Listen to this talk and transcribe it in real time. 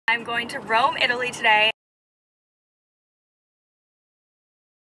I'm going to Rome, Italy today.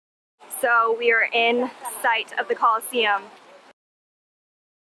 So we are in sight of the Colosseum.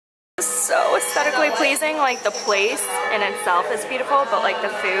 So aesthetically pleasing, like the place in itself is beautiful, but like the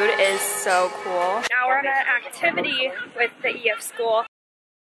food is so cool. Now we're on an activity with the EF school.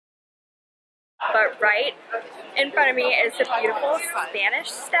 But right in front of me is the beautiful Spanish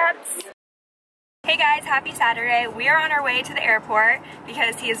Steps. Hey guys, happy Saturday. We are on our way to the airport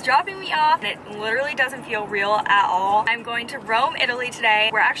because he is dropping me off and it literally doesn't feel real at all. I'm going to Rome, Italy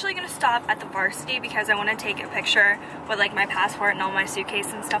today. We're actually going to stop at the Varsity because I want to take a picture with like my passport and all my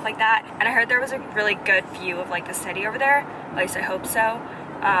suitcase and stuff like that. And I heard there was a really good view of like the city over there. At least I hope so.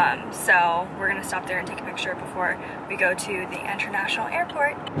 So we're gonna stop there and take a picture before we go to the international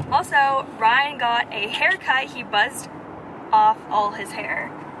airport. Also, Ryan got a haircut. He buzzed off all his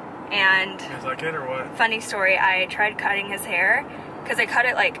hair. And is that good or what? Funny story, I tried cutting his hair because I cut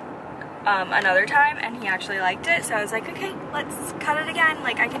it like another time and he actually liked it. So I was like, okay, let's cut it again.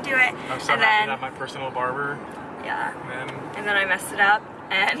 Like I can do it. I'm so happy that my personal barber. Yeah. And then I messed it up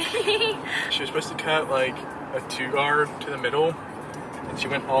and she was supposed to cut like a 2-guard to the middle. And she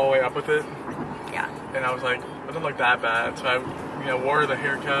went all the way up with it. Yeah. And I was like, it doesn't look that bad. So I, wore her the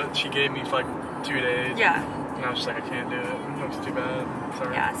haircut she gave me for like 2 days. Yeah. And I was just like, I can't do it. It looks too bad.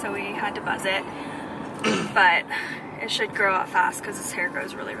 Sorry. Yeah, so we had to buzz it. But it should grow out fast because his hair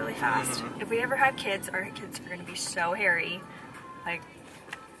grows really, really fast. If we ever have kids, our kids are gonna be so hairy. Like,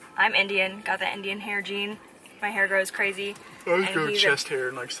 I'm Indian, got the Indian hair gene. My hair grows crazy. I was growing chest hair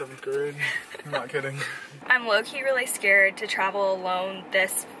in like 7th grade. I'm not kidding. I'm low-key really scared to travel alone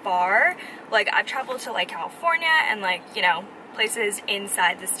this far. Like, I've traveled to like California and like, places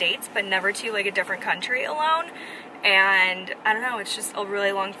inside the States, but never to like a different country alone. And I don't know, it's just a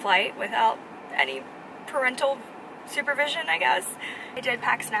really long flight without any parental supervision, I guess. I did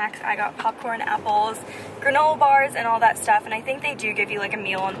pack snacks. I got popcorn, apples, granola bars, and all that stuff, and I think they do give you like a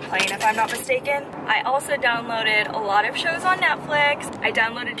meal on the plane if I'm not mistaken. I also downloaded a lot of shows on Netflix. I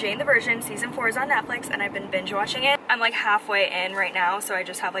downloaded Jane the Virgin, season 4 is on Netflix, and I've been binge watching it. I'm like halfway in right now, so I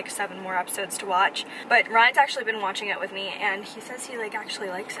just have like 7 more episodes to watch. But Ryan's actually been watching it with me, and he says he like actually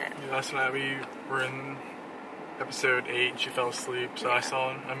likes it. Yeah, last night we were in episode 8, she fell asleep, so I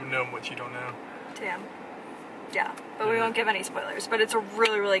saw him. I know what you don't know. Damn. Yeah, but we won't give any spoilers. But it's a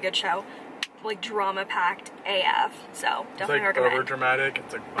really, really good show. Like drama-packed AF. So definitely recommend. It's like over dramatic.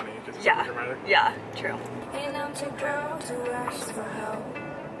 It's like funny because it's over dramatic. Yeah, true. And I'm too proud to ask for help.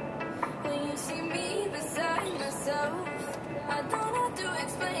 When you see me beside myself, I don't have to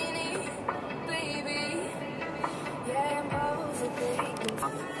explain it, baby. Yeah, I'm overthinking.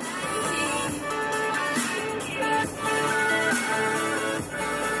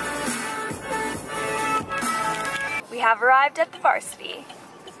 We have arrived at the Varsity.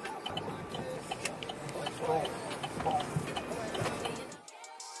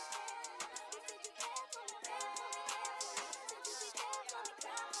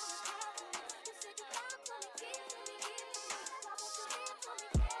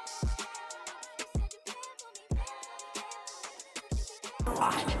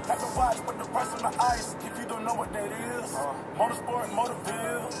 Have to watch with the price on the ice if you don't know what that is. Motorsport,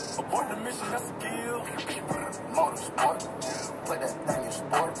 motorville, abort the mission, that's a kill. Motorsport, put that thing in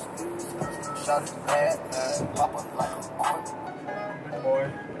sports. Shot it bad, pop up like a boy. Big boy,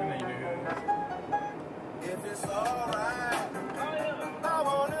 I know you do this. If it's alright, I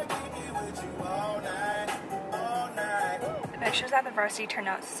wanna keep you with you all night, all night. The pictures at the Varsity turned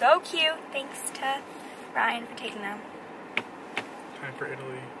out so cute. Thanks to Ryan for taking them. Time for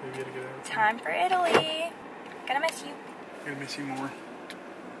Italy. Maybe you gotta get out. Time for Italy. Gonna miss you. Gonna miss you more.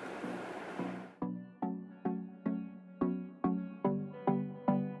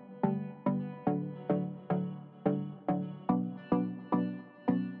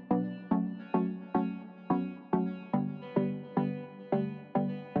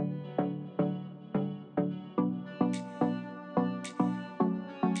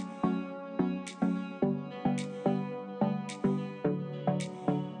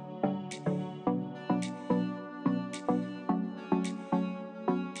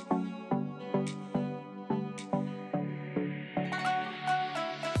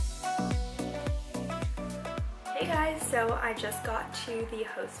 Hey guys, so I just got to the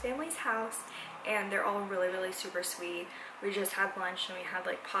host family's house and they're all really, really super sweet. We just had lunch and we had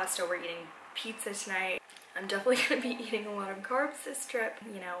like pasta. We're eating pizza tonight. I'm definitely gonna be eating a lot of carbs this trip.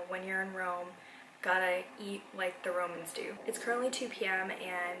 You know, when you're in Rome, gotta eat like the Romans do. It's currently 2 p.m.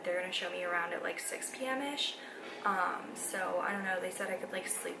 and they're gonna show me around at like 6 p.m.-ish. So I don't know, they said I could like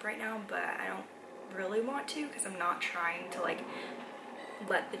sleep right now, but I don't really want to because I'm not trying to like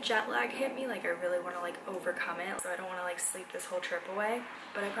let the jet lag hit me. Like I really want to like overcome it, so I don't want to like sleep this whole trip away.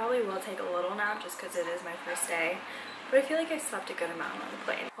 But I probably will take a little nap just because it is my first day. But I feel like I slept a good amount on the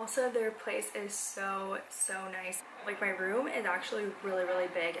plane. Also, their place is so nice. Like my room is actually really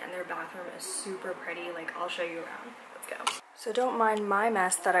big and their bathroom is super pretty. Like I'll show you around. Let's go. So don't mind my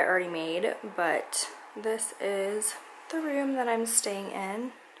mess that I already made, but this is the room that I'm staying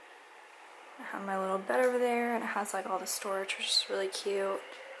in. I have my little bed over there and it has like all the storage, which is really cute.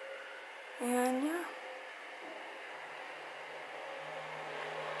 And yeah.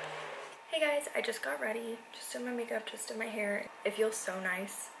 Hey guys, I just got ready, just did my makeup, just did my hair. It feels so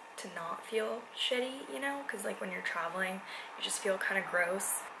nice to not feel shitty, you know, because like when you're traveling, you just feel kind of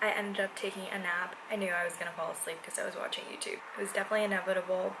gross. I ended up taking a nap. I knew I was gonna fall asleep because I was watching YouTube. It was definitely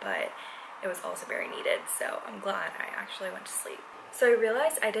inevitable, but it was also very needed, so I'm glad I actually went to sleep. So I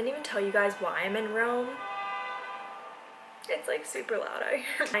realized I didn't even tell you guys why I'm in Rome. It's like super loud out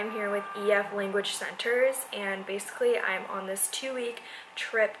here. I'm here with EF Language Centers, and basically I'm on this 2-week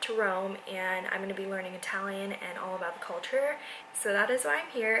trip to Rome, and I'm going to be learning Italian and all about the culture. So that is why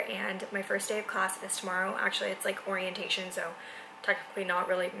I'm here, and my first day of class is tomorrow. Actually, it's like orientation, so technically not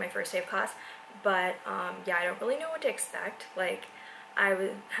really my first day of class, but yeah, I don't really know what to expect. Like, I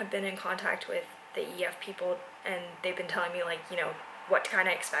have been in contact with the EF people, and they've been telling me, like, you know, what to kind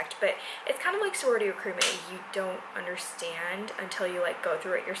of expect, but it's kind of like sorority recruitment. You don't understand until you like go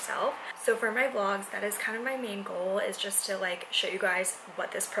through it yourself. So for my vlogs, that is kind of my main goal, is just to like show you guys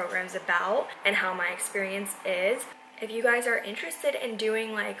what this program's about and how my experience is. If you guys are interested in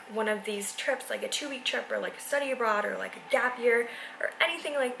doing like one of these trips, like a 2-week trip or like a study abroad or like a gap year or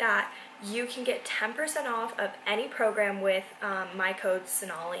anything like that, you can get 10% off of any program with my code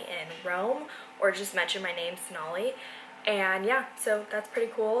Sonali in Rome, or just mention my name, Sonali. And yeah, so that's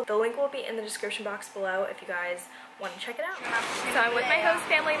pretty cool. The link will be in the description box below if you guys want to check it out. So I'm with my host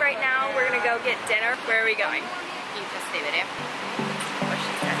family right now. We're gonna go get dinner. Where are we going? In Trastevere. What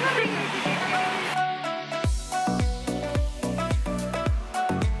she said.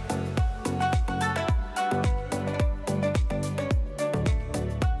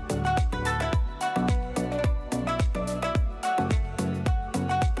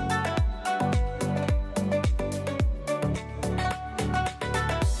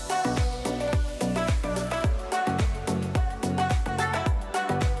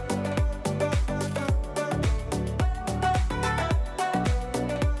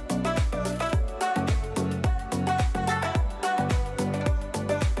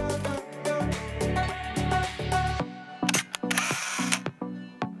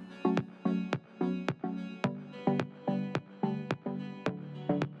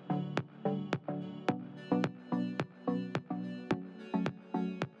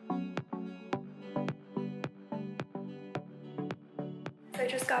 I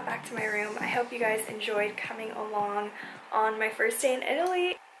just got back to my room. I hope you guys enjoyed coming along on my first day in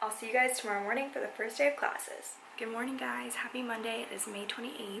Italy. I'll see you guys tomorrow morning for the first day of classes. Good morning guys, happy Monday. It is May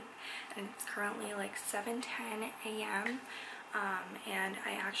 28th and it's currently like 7:10 a.m. And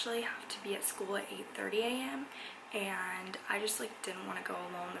I actually have to be at school at 8:30 a.m. and I just like didn't want to go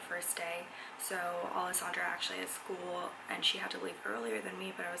alone the first day. So Alessandra actually has school and she had to leave earlier than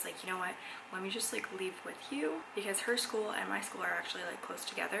me, but I was like, you know what, let me just like leave with you, because her school and my school are actually like close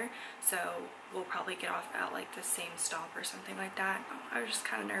together, so we'll probably get off at like the same stop or something like that. I was just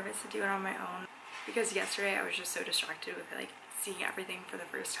kind of nervous to do it on my own because yesterday I was just so distracted with like seeing everything for the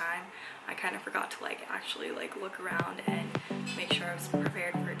first time. I kind of forgot to like actually like look around and make sure I was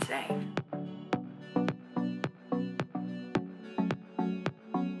prepared for today.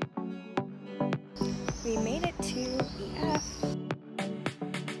 We made it to EF.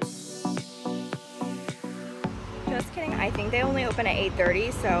 Just kidding, I think they only open at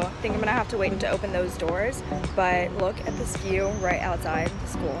 8:30, so I think I'm gonna have to wait to open those doors. But look at this view right outside the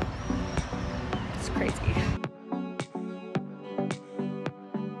school. It's crazy.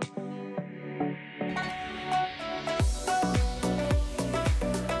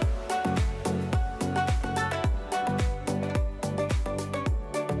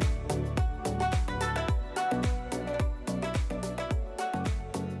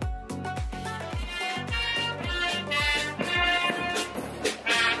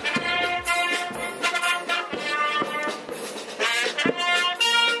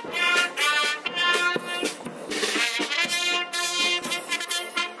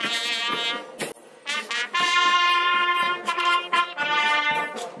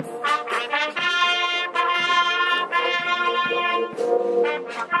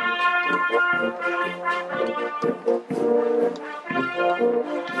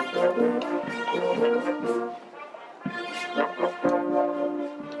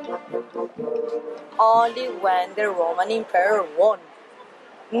 only when the Roman Emperor won.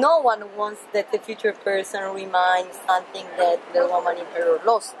 No one wants that the future person reminds something that the Roman Emperor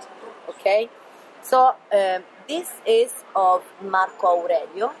lost, okay? So this is of Marco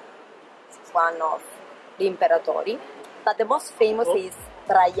Aurelio, one of the imperatori, but the most famous is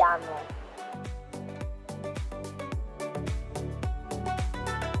Traiano.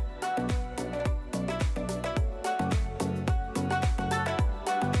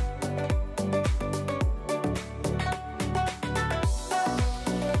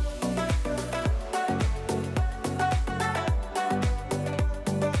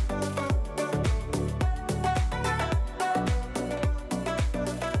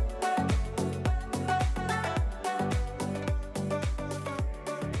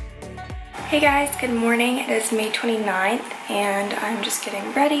 Hey guys, good morning. It is May 29th and I'm just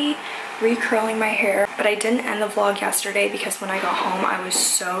getting ready, re-curling my hair. But I didn't end the vlog yesterday because when I got home I was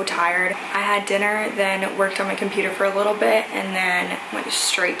so tired. I had dinner, then worked on my computer for a little bit and then went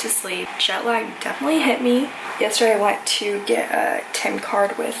straight to sleep. Jet lag definitely hit me. Yesterday I went to get a TIM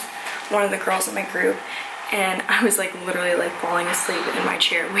card with one of the girls in my group and I was like literally like falling asleep in my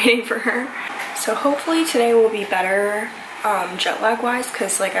chair waiting for her. So hopefully today will be better jet lag wise,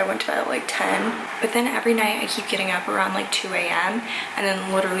 because like I went to bed at like 10, but then every night I keep getting up around like 2 a.m. and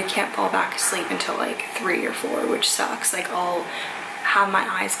then literally can't fall back asleep until like 3 or 4, which sucks. Like I'll have my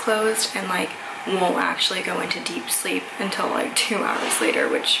eyes closed and like won't actually go into deep sleep until like 2 hours later,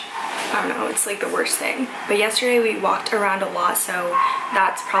 which I don't know, it's like the worst thing. But yesterday we walked around a lot, so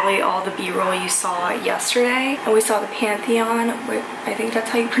that's probably all the b-roll you saw yesterday. And we saw the Pantheon, I think that's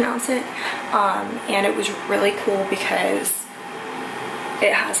how you pronounce it, and it was really cool because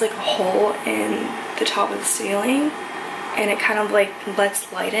it has like a hole in the top of the ceiling and it kind of like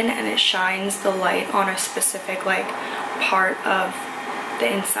lets light in and it shines the light on a specific like part of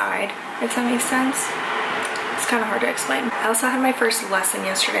the inside, if that makes sense. It's kind of hard to explain. I also had my first lesson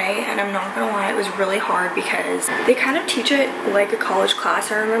yesterday and I'm not gonna lie, it was really hard because they kind of teach it like a college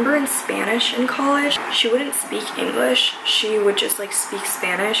class. I remember in Spanish in college, she wouldn't speak English, she would just like speak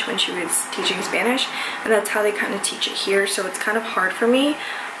Spanish when she was teaching Spanish, and that's how they kind of teach it here, so it's kind of hard for me.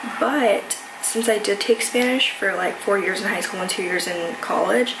 But since I did take Spanish for like 4 years in high school and 2 years in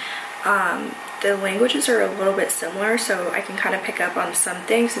college, the languages are a little bit similar, so I can kind of pick up on some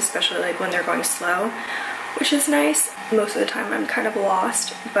things, especially like when they're going slow, which is nice. Most of the time I'm kind of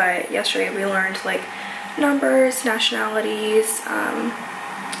lost, but yesterday we learned like numbers, nationalities,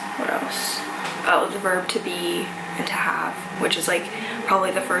 what else? Oh, the verb to be and to have, which is like probably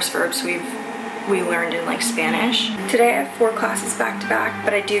the first verbs we learned in like Spanish. Today I have 4 classes back to back,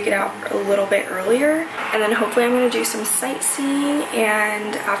 but I do get out a little bit earlier, and then hopefully I'm gonna do some sightseeing,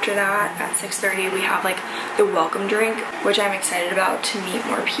 and after that at 6:30 we have like the welcome drink, which I'm excited about to meet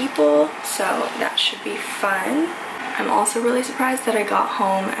more people, so that should be fun. I'm also really surprised that I got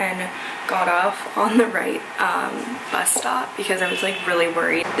home and got off on the right bus stop because I was like really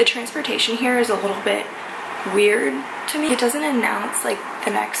worried. The transportation here is a little bit weird to me. It doesn't announce like the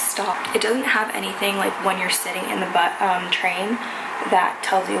next stop. It doesn't have anything like when you're sitting in the train that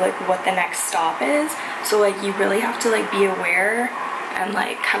tells you like what the next stop is. So like you really have to like be aware and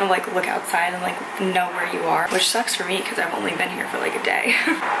like kind of like look outside and like know where you are, which sucks for me because I've only been here for like a day.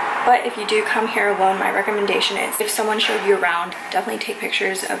 But if you do come here alone, my recommendation is if someone showed you around, definitely take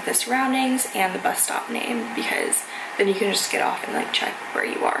pictures of the surroundings and the bus stop name, because then you can just get off and like check where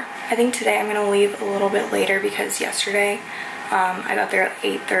you are. I think today I'm gonna leave a little bit later because yesterday I got there at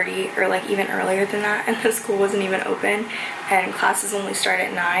 8:30 or like even earlier than that, and the school wasn't even open and classes only start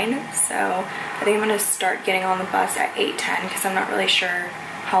at 9. So I think I'm gonna start getting on the bus at 8:10 because I'm not really sure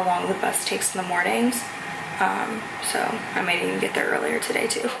how long the bus takes in the mornings. So I might even get there earlier today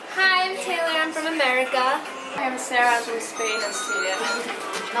too. Hi, I'm Taylor, I'm from America. I'm Sarah, I'm from Spain, a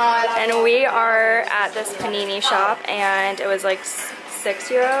student. And we are at this panini shop and it was like 6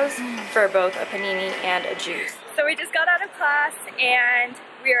 euros for both a panini and a juice. So we just got out of class and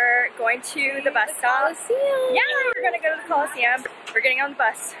we're going to the bus stop. Colloseo. Yeah, we're gonna go to the Colloseo. We're getting on the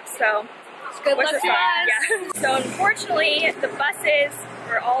bus, so good luck to us. Yeah. So unfortunately, the buses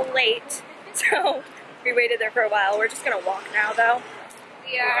were all late, so we waited there for a while. We're just gonna walk now though.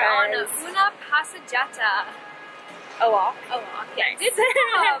 We are on una passeggiata. A walk? A walk, yeah. Nice.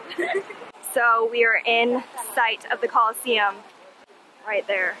 Good job. So we are in sight of the Colosseum, right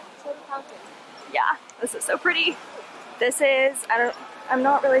there. Yeah, this is so pretty. This is, I'm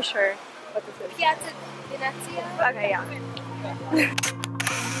not really sure what this is. Piazza, Venezia. Okay, yeah.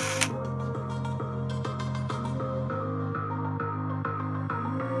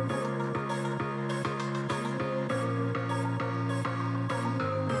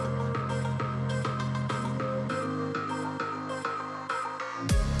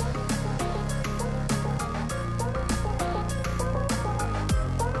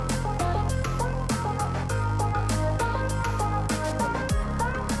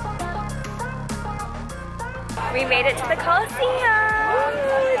 We made it to the Colloseo.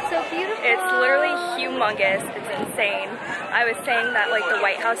 Oh, it's so beautiful. It's literally humongous. It's insane. I was saying that like the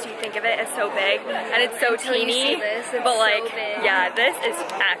White House, you think of it as so big, and it's so Until you teeny. see this, it's but like, so big. yeah, this is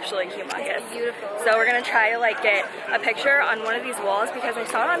actually humongous. It's beautiful. So we're gonna try to like get a picture on one of these walls because I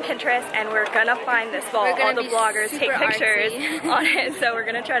saw it on Pinterest, and we're gonna find this wall. All the bloggers take pictures on it, so we're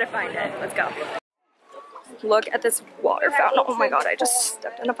gonna try to find it. Let's go. Look at this water fountain. Oh my god, I just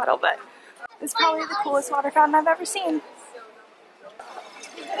stepped in a puddle, but it's probably the coolest water fountain I've ever seen.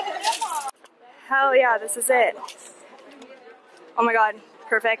 Hell yeah, this is it. Oh my god,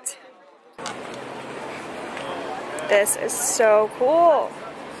 perfect. This is so cool.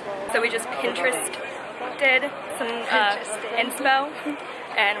 So we just Pinterested some inspo,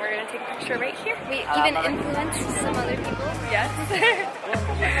 and we're gonna take a picture right here. We even influenced some other people. Yes.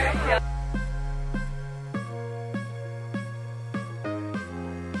 Yeah.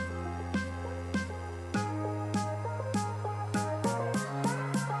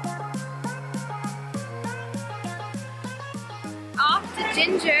 Off to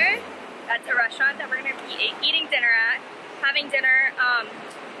Ginger. That's a restaurant that we're gonna be eating dinner at, having dinner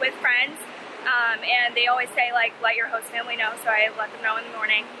with friends, and they always say like let your host family know, so I let them know in the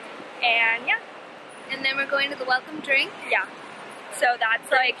morning, and yeah. And then we're going to the welcome drink. Yeah. So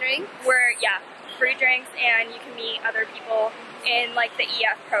that's like drinks. Free drinks, and you can meet other people in like the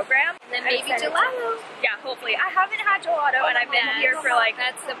EF program. And then maybe gelato. Yeah, hopefully. I haven't had gelato, and I've been here for like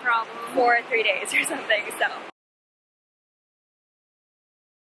that's the problem. 4 or 3 days or something. So.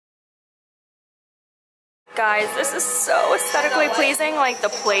 Guys, this is so aesthetically pleasing. Like the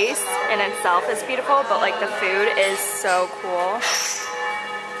place in itself is beautiful, but like the food is so cool.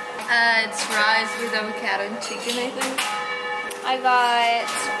 It's rice with avocado and chicken, I think. I got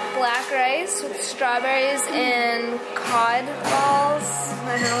black rice with strawberries and cod balls.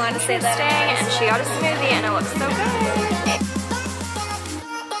 I don't know how to say that. And she got a smoothie, and it looks so good.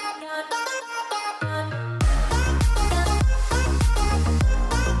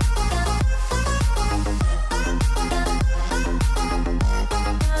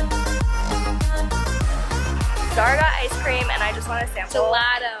 Zara got ice cream, and I just want to sample.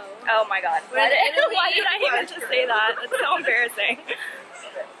 Gelato. Oh my god. Why did I even just say that? That's so embarrassing.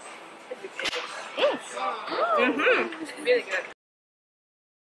 Mm-hmm. Really good.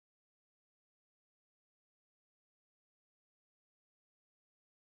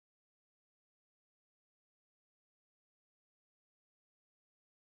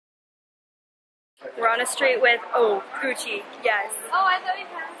 We're on a street with, Gucci, yes. Oh, I thought we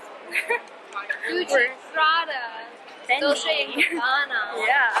passed. Gucci, Prada, Dolce & Gabbana.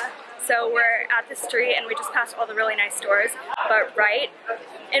 Yeah. So we're at the street, and we just passed all the really nice stores, but right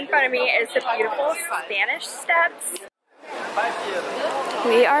in front of me is the beautiful Spanish Steps.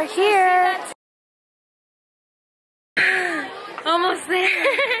 We are here. Almost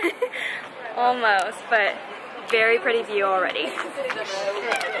there. Almost, but very pretty view already.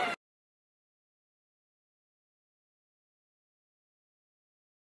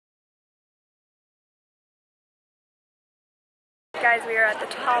 Guys, we are at the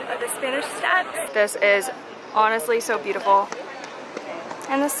top of the Spanish Steps. This is honestly so beautiful.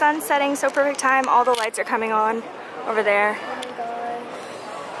 And the sun's setting, so perfect time. All the lights are coming on over there. Oh my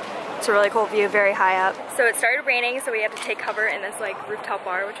god. It's a really cool view, very high up. So it started raining, so we had to take cover in this like rooftop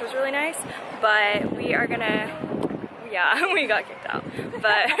bar, which was really nice. But we are gonna, yeah, we got kicked out.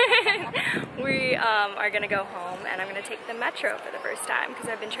 But we are gonna go home, and I'm gonna take the metro for the first time because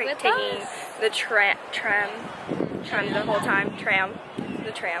I've been taking the tram the whole time,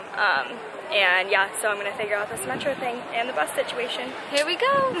 the tram. And yeah, so I'm gonna figure out this metro thing and the bus situation. Here we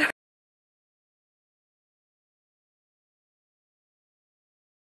go.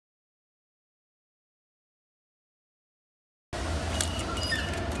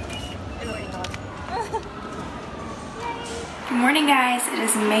 Good morning, guys. It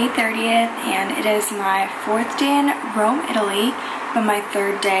is May 30th, and it is my 4th day in Rome, Italy, but my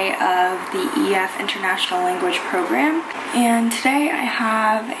 3rd day of the EF International Language Program. And today I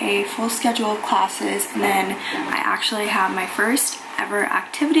have a full schedule of classes, and then I actually have my first ever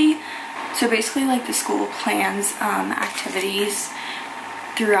activity. So basically, like, the school plans activities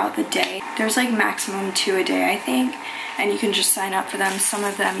throughout the day. There's like maximum 2 a day, I think, and you can just sign up for them. Some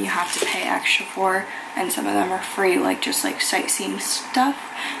of them you have to pay extra for, and some of them are free, like just like sightseeing stuff.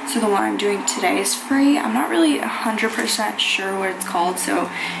 So the one I'm doing today is free. I'm not really 100% sure what it's called, so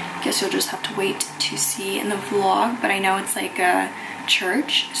I guess you'll just have to wait to see in the vlog, but I know it's like a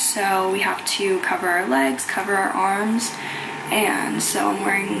church, so we have to cover our legs, cover our arms, and so I'm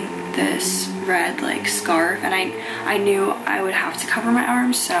wearing this red like scarf, and I knew I would have to cover my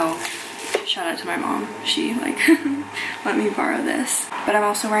arms, so Shout out to my mom. She like let me borrow this. But I'm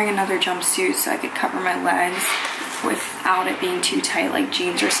also wearing another jumpsuit so I could cover my legs without it being too tight, like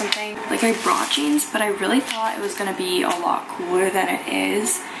jeans or something. Like I brought jeans, but I really thought it was gonna be a lot cooler than it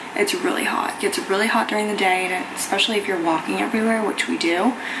is. It's really hot. It gets really hot during the day, and especially if you're walking everywhere, which we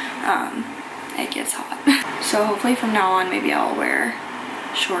do, it gets hot. So hopefully from now on, maybe I'll wear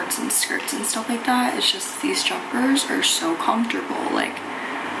shorts and skirts and stuff like that. It's just these jumpers are so comfortable, like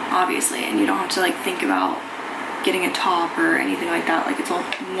obviously, and you don't have to like think about getting a top or anything like that. Like it's all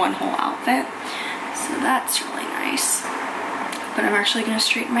one whole outfit. So that's really nice. But I'm actually gonna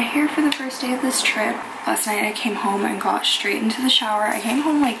straighten my hair for the first day of this trip. Last night I came home and got straight into the shower. I came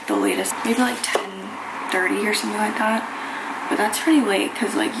home like the latest, maybe like 10:30 or something like that. But that's pretty late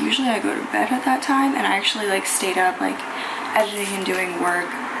because like usually I go to bed at that time, and I actually like stayed up like editing and doing work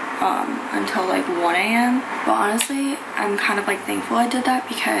until like 1 a.m. But honestly, I'm kind of like thankful I did that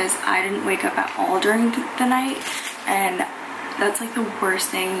because I didn't wake up at all during the night, and that's like the worst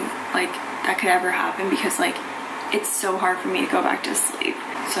thing like that could ever happen because like it's so hard for me to go back to sleep.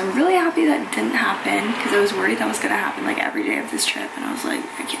 So I'm really happy that it didn't happen because I was worried that was gonna happen like every day of this trip, and I was like,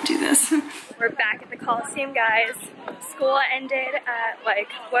 I can't do this. We're back at the Colloseo, guys. School ended at like,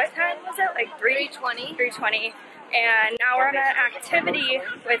 what time was it? Like 3:20? 3:20. And now we're on an activity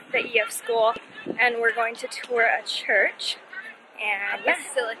with the EF school, and we're going to tour a church. And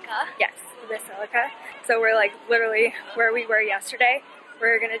Basilica. Yes, the Basilica. So we're like literally where we were yesterday.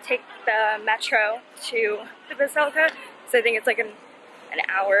 We're gonna take the metro to the Basilica. So I think it's like an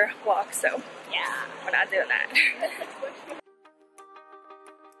hour walk, so yeah, we're not doing that.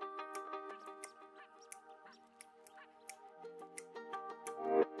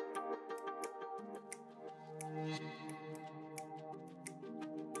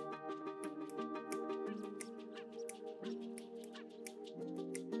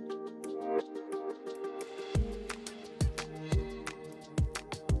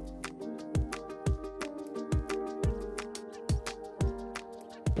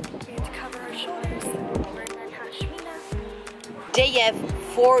 They have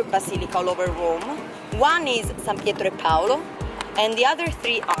 4 basilica all over Rome. One is San Pietro e Paolo, and the other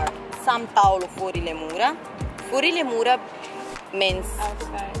 3 are San Paolo fuori le mura. Fuori le mura means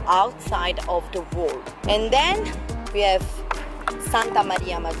outside of the wall. And then we have Santa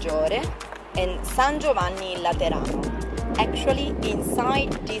Maria Maggiore and San Giovanni in Laterano. Actually,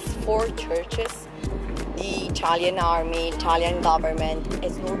 inside these 4 churches, the Italian army, Italian government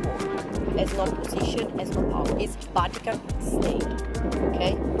has no role, has no position, has no power. It's Vatican state,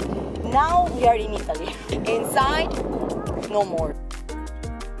 okay? Now we are in Italy. Inside, no more.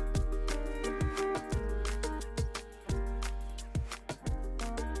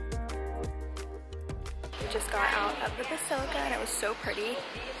 We just got out of the Basilica and it was so pretty.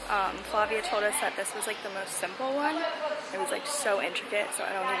 Flavia told us that this was like the most simple one. It was like so intricate, so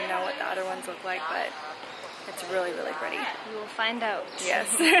I don't even know what the other ones look like, but it's really, really pretty. We will find out. Yes.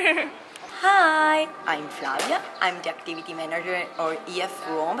 Hi, I'm Flavia. I'm the activity manager of EF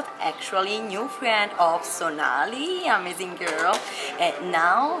Rome, but actually new friend of Sonali, amazing girl. And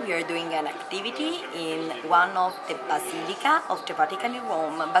now we are doing an activity in one of the Basilica of the Vatican in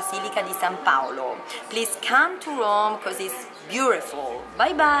Rome, Basilica di San Paolo. Please come to Rome because it's beautiful.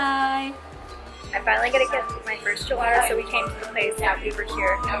 Bye bye. I'm finally gonna get my first gelato, so we came to the place that we were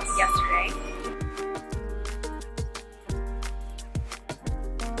here yesterday.